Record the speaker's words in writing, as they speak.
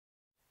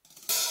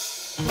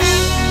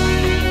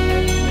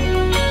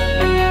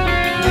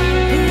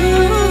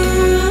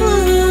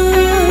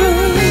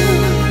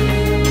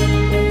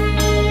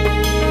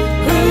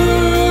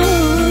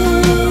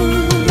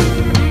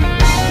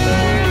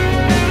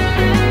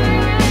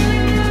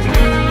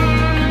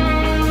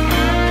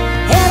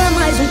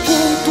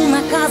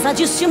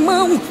De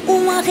Simão,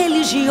 uma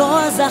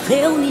religiosa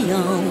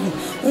reunião,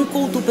 um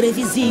culto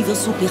previsível,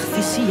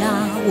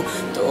 superficial.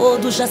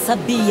 Todos já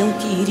sabiam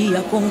que iria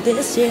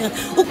acontecer.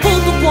 O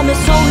culto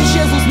começou e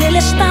Jesus nele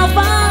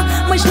estava,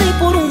 mas nem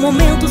por um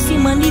momento se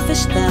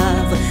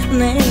manifestava.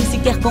 Nem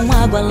sequer com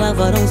água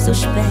lavaram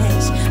seus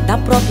pés, da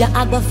própria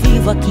água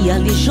viva que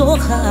ali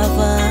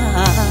jorrava.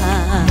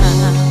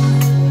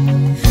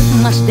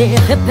 Mas de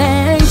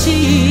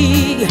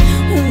repente,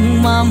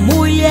 uma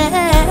mulher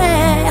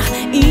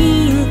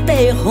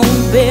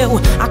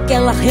interrompeu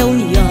aquela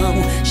reunião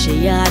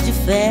cheia de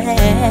fé.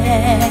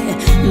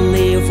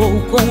 Levou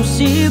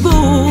consigo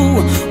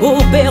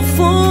o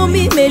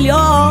perfume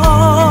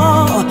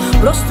melhor,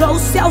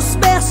 prostrou-se aos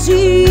pés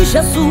de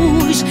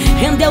Jesus,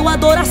 rendeu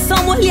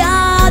adoração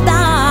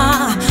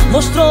molhada,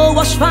 mostrou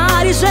aos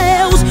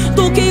fariseus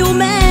do que o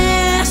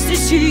mestre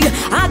se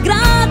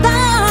agrada.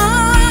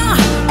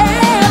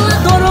 Ela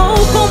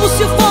adorou como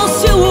se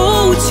fosse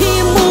o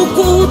último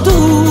culto,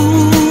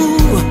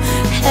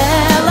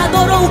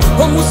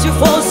 como se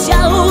fosse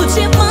a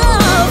última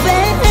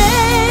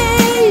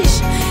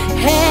vez.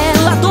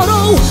 Ela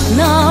adorou,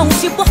 não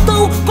se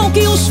importou com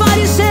que os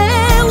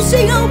fariseus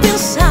iam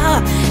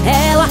pensar.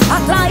 Ela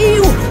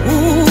atraiu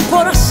o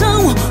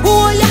coração, o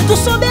olhar do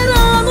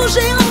soberano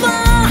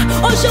Jeová.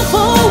 Hoje eu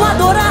vou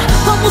adorar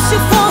como se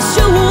fosse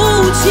o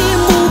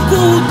último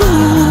culto.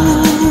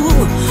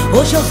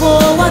 Hoje eu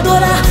vou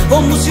adorar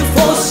como se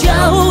fosse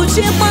a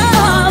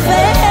última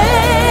vez.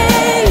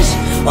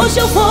 Hoje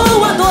eu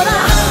vou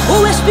adorar,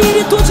 o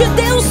Espírito de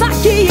Deus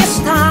aqui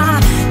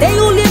está.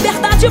 Tenho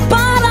liberdade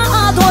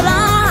para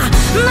adorar,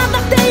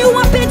 nada tenho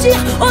a pedir.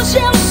 Hoje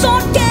eu só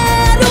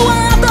quero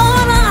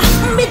adorar.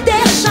 Me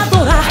deixa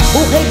adorar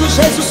o Rei dos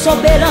Reis, o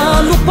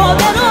soberano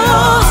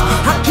poderoso.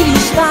 Aqui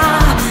está,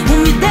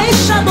 me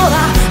deixa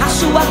adorar. A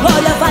sua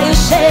glória vai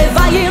encher,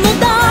 vai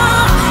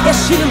inundar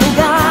este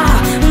lugar.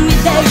 Me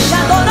deixa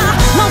adorar,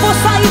 não vou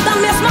sair da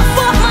mesma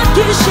forma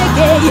que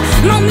cheguei.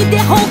 Não me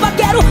derruba,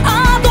 quero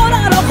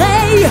adorar ao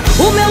Rei.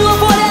 O meu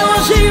louvor é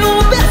hoje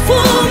o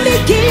perfume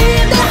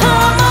que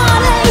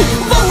derramarei.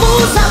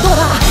 Vamos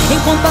adorar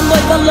enquanto a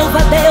noiva louva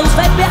a Deus.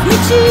 Vai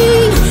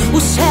permitir o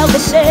céu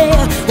descer.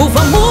 O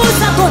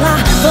vamos adorar,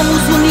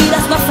 vamos unir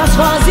as nossas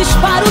vozes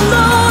para o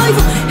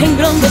noivo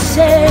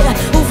engrandecer.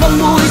 O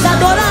vamos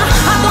adorar,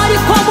 adore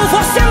como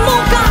você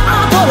nunca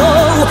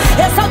adorou,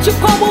 exalte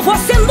como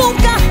você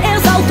nunca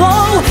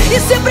exaltou. E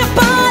se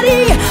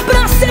prepare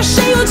pra ser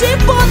cheio de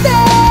poder.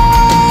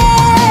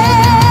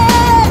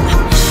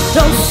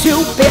 Trouxe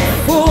o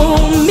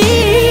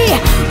perfume,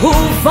 o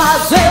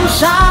vaso eu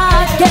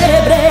já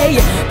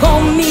quebrei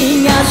com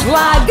minhas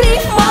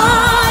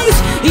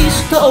lágrimas.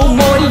 Estou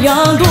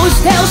molhando os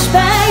teus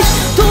pés.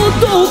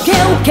 Tudo que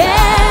eu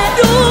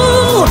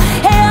quero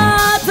é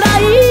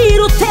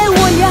atrair o teu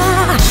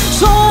olhar.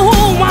 Sou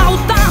um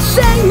altar,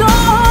 Senhor,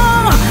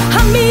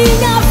 a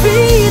minha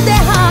vida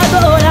é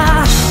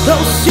adorar.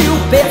 Trouxe o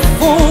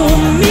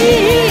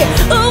perfume,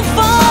 o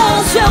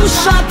vaso eu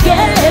já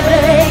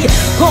quebrei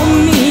com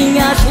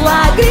minhas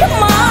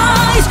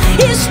lágrimas.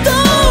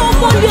 Estou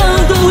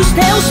molhando os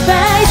teus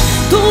pés.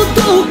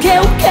 Tudo que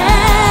eu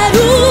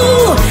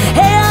quero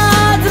é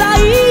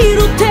atrair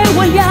o teu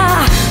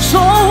olhar.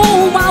 Sou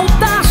um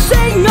altar,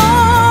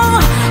 Senhor,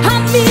 a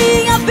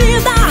minha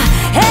vida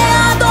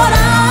é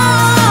adorar.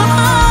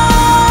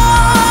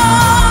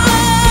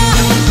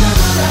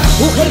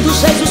 O Rei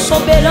dos Reis, o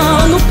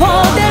soberano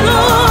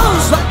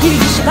poderoso, aqui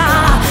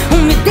está.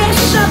 Me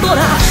deixa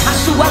adorar, a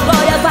sua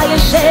glória vai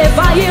encher,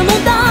 vai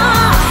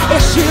inundar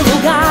este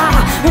lugar.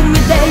 Me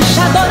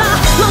deixa adorar,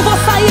 não vou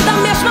sair da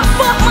mesma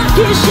forma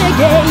que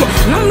cheguei.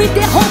 Não me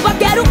derruba,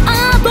 quero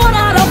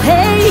adorar ao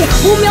Rei.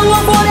 O meu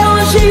amor é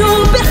hoje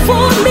o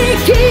perfume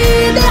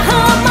que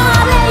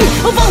derramarei.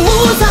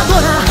 Vamos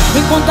adorar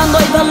enquanto a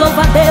noiva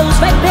louva a Deus.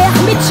 Vai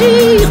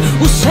permitir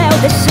o céu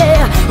descer.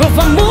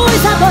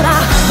 Vamos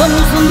adorar,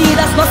 vamos unir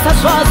as nossas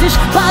vozes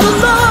para o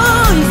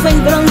noivo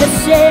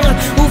engrandecer.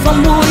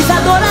 Vamos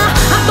adorar,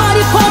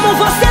 adore como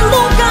você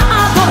nunca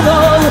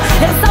adorou,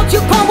 exalte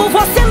como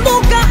você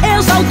nunca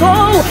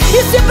exaltou.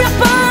 E se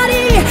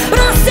prepare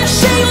pra ser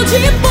cheio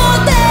de poder.